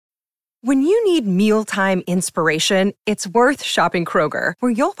When you need mealtime inspiration, it's worth shopping Kroger,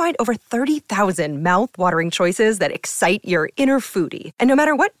 where you'll find over 30,000 mouth-watering choices that excite your inner foodie. And no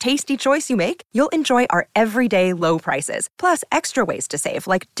matter what tasty choice you make, you'll enjoy our everyday low prices, plus extra ways to save,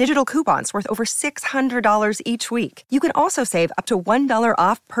 like digital coupons worth over $600 each week. You can also save up to $1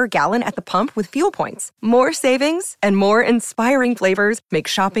 off per gallon at the pump with fuel points. More savings and more inspiring flavors make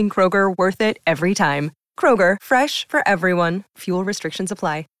shopping Kroger worth it every time. Kroger, fresh for everyone. Fuel restrictions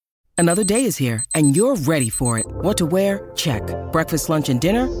apply. Another day is here, and you're ready for it. What to wear? Check. Breakfast, lunch, and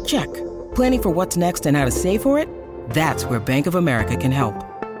dinner? Check. Planning for what's next and how to save for it? That's where Bank of America can help.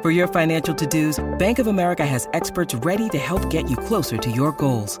 For your financial to-dos, Bank of America has experts ready to help get you closer to your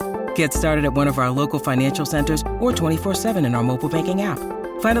goals. Get started at one of our local financial centers or 24/7 in our mobile banking app.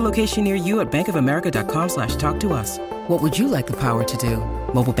 Find a location near you at bankofamerica.com/talktous. What would you like the power to do?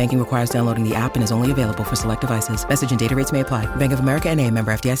 Mobile banking requires downloading the app and is only available for select devices. Message and data rates may apply. Bank of America N.A.,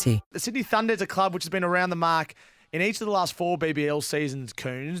 member FDIC. The Sydney Thunder is a club which has been around the mark in each of the last 4 BBL seasons,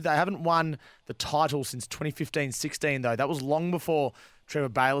 Coons. They haven't won the title since 2015-16, though. That was long before Trevor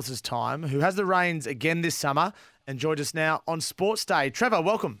Bayliss' time, who has the reins again this summer and joined us now on Sports Day. Trevor,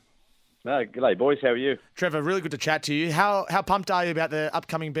 welcome. G'day, boys. How are you? Trevor, really good to chat to you. How pumped are you about the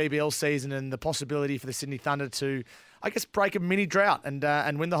upcoming BBL season and the possibility for the Sydney Thunder to, I guess, break a mini drought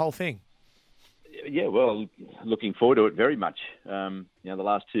and win the whole thing? Yeah, well, looking forward to it very much. The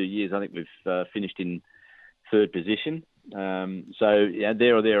last 2 years, I think we've finished in third position.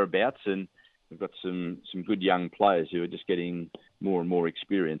 There or thereabouts, and we've got some good young players who are just getting more and more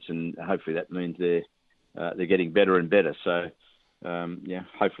experience, and hopefully that means they're getting better and better. So.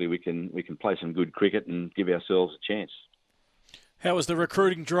 Hopefully we can play some good cricket and give ourselves a chance. How was the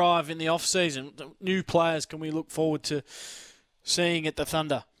recruiting drive in the off-season? New players can we look forward to seeing at the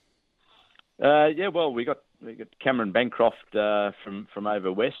Thunder? We got Cameron Bancroft from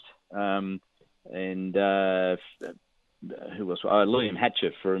over west, and who was Liam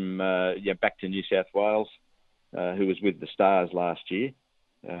Hatcher from back to New South Wales, who was with the Stars last year.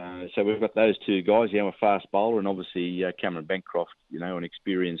 So we've got those two guys, a fast bowler, and obviously Cameron Bancroft, an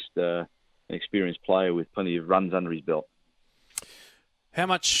experienced player with plenty of runs under his belt. How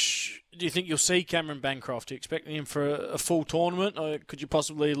much do you think you'll see Cameron Bancroft? Are you expecting him for a full tournament, or could you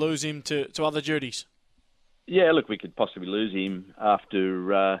possibly lose him to other duties? Yeah, look, we could possibly lose him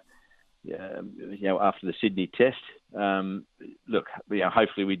after the Sydney Test.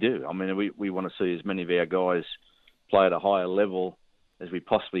 Hopefully we do. I mean, we want to see as many of our guys play at a higher level as we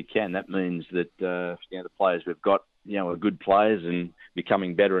possibly can. That means that the players we've got, are good players and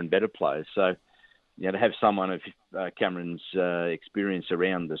becoming better and better players. So, to have someone of Cameron's experience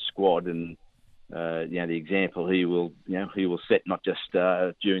around the squad and the example he will set not just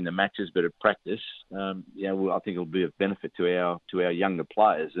during the matches but at practice. I think it'll be of benefit to our younger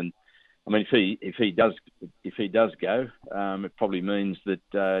players. And I mean, if he does go, it probably means that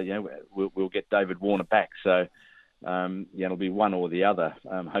we'll get David Warner back. So. It'll be one or the other,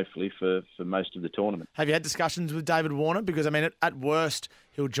 hopefully, for most of the tournament. Have you had discussions with David Warner? Because, I mean, at worst,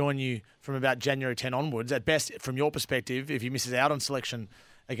 he'll join you from about January 10 onwards. At best, from your perspective, if he misses out on selection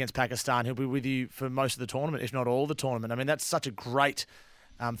against Pakistan, he'll be with you for most of the tournament, if not all the tournament. I mean, that's such a great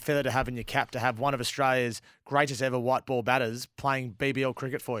feather to have in your cap, to have one of Australia's greatest ever white ball batters playing BBL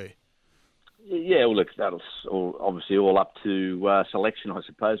cricket for you. Yeah, well, look, that'll obviously all up to selection, I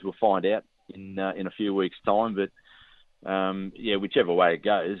suppose. We'll find out in a few weeks' time, but whichever way it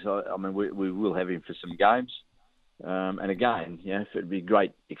goes, I mean, we will have him for some games. And again, it'd be a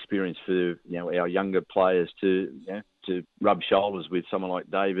great experience for our younger players to rub shoulders with someone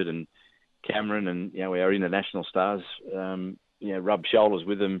like David and Cameron and our international stars. Rub shoulders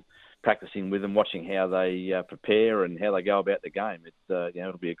with them, practicing with them, watching how they prepare and how they go about the game.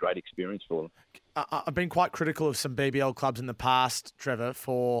 It'll be a great experience for them. I've been quite critical of some BBL clubs in the past, Trevor,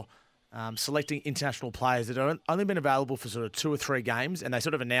 for selecting international players that have only been available for sort of 2 or 3 games, and they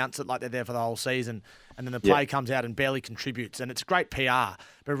sort of announce it like they're there for the whole season, and then the player comes out and barely contributes, and it's great PR,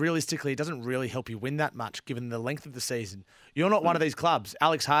 but realistically it doesn't really help you win that much given the length of the season. You're not one of these clubs.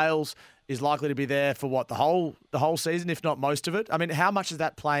 Alex Hales is likely to be there for the whole season, if not most of it. I mean, how much is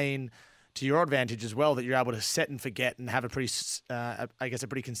that playing to your advantage as well, that you're able to set and forget and have a pretty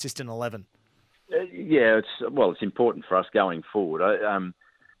consistent 11? It's important for us going forward.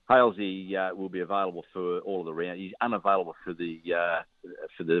 Halesy will be available for all of the round. He's unavailable for the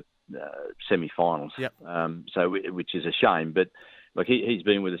semi-finals. Yep. Which is a shame. But like he's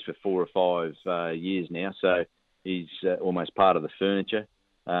been with us for 4 or 5 years now, so he's almost part of the furniture.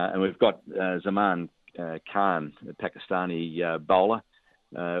 And we've got Zaman Khan, a Pakistani bowler,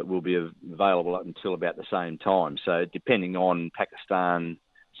 will be available up until about the same time. So depending on Pakistan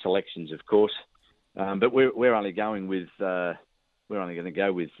selections, of course. But we're only going with we're only going to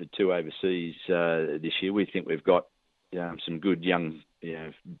go with the 2 overseas this year. We think we've got some good young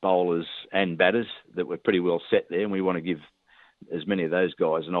bowlers and batters that we're pretty well set there, and we want to give as many of those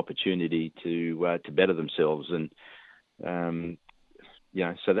guys an opportunity to better themselves. And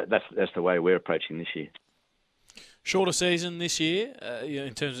so that's the way we're approaching this year. Shorter season this year,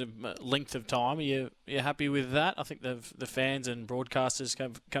 in terms of length of time. Are you happy with that? I think the fans and broadcasters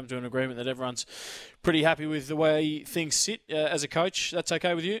come to an agreement that everyone's pretty happy with the way things sit. As a coach, that's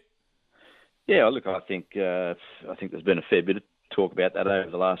okay with you? Yeah, look, I think there's been a fair bit of talk about that over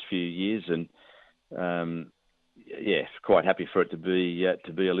the last few years, and quite happy for it to be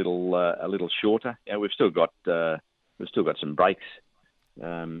a little shorter. We've still got some breaks.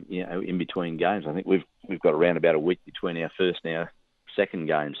 In between games. I think we've got around about a week between our first and our second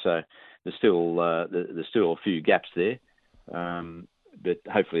game, so there's still a few gaps there. But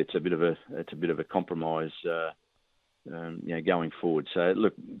hopefully it's a bit of a compromise, going forward. So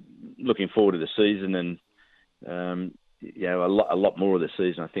looking forward to the season, and a lot more of the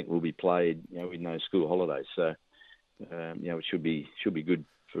season I think will be played, with no school holidays. So it should be good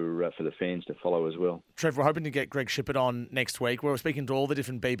for the fans to follow as well. Trevor, we're hoping to get Greg Shippert on next week. We're speaking to all the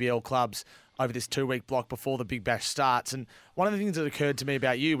different BBL clubs over this 2-week block before the Big Bash starts. And one of the things that occurred to me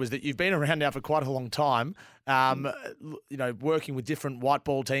about you was that you've been around now for quite a long time, working with different white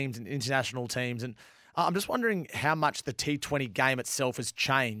ball teams and international teams. And I'm just wondering how much the T20 game itself has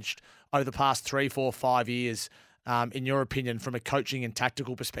changed over the past 3, 4, 5 years, in your opinion, from a coaching and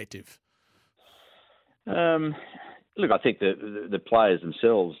tactical perspective. Look, I think the players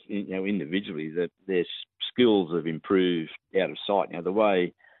themselves, individually, that their skills have improved out of sight. The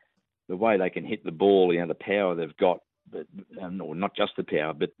way they can hit the ball, the power they've got, but not just the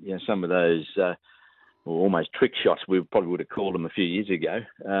power, but some of those almost trick shots we probably would have called them a few years ago.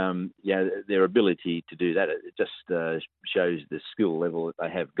 Their ability to do that, it just shows the skill level that they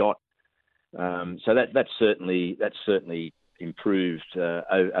have got. So that's certainly improved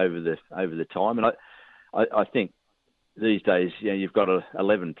over the time, and I think. These days, you've got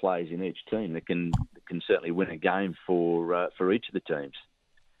 11 players in each team that can certainly win a game for each of the teams.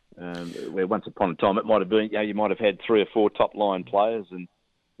 Where once upon a time it might have been, you might have had 3 or 4 top line players,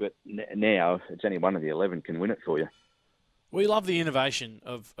 but now it's only one of the 11 can win it for you. We love the innovation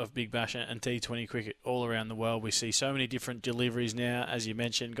of Big Bash and T20 cricket all around the world. We see so many different deliveries now, as you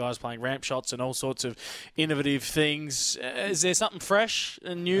mentioned, guys playing ramp shots and all sorts of innovative things. Is there something fresh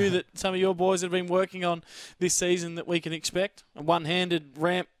and new that some of your boys have been working on this season that we can expect? A one-handed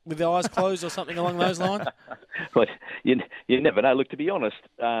ramp with the eyes closed or something along those lines? Well, you never know. Look, to be honest,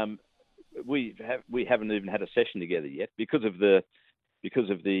 we haven't even had a session together yet because of the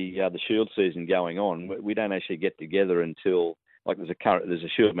Shield season going on. We don't actually get together until there's a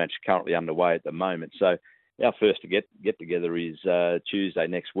Shield match currently underway at the moment. So our first to get together is Tuesday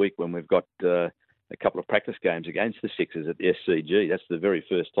next week, when we've got a couple of practice games against the Sixers at the SCG. That's the very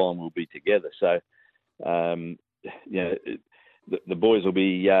first time we'll be together. So the boys will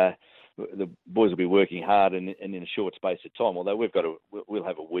be working hard and in a short space of time. Although we'll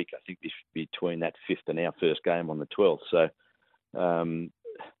have a week, I think, between that 5th and our first game on the 12th. So.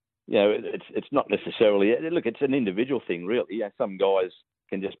 It's not necessarily. Look, it's an individual thing, really. Some guys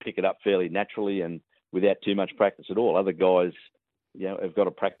can just pick it up fairly naturally and without too much practice at all. Other guys, have got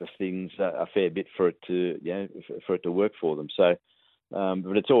to practice things a fair bit for it to work for them. So,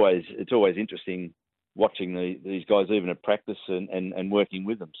 but it's always interesting watching these guys even at practice and working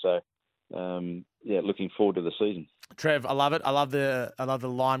with them. So, looking forward to the season. Trev, I love it. I love the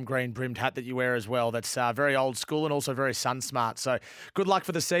lime green brimmed hat that you wear as well. That's very old school and also very sun smart. So good luck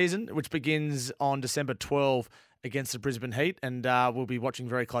for the season, which begins on December 12 against the Brisbane Heat, and we'll be watching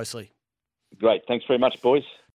very closely. Great. Thanks very much, boys.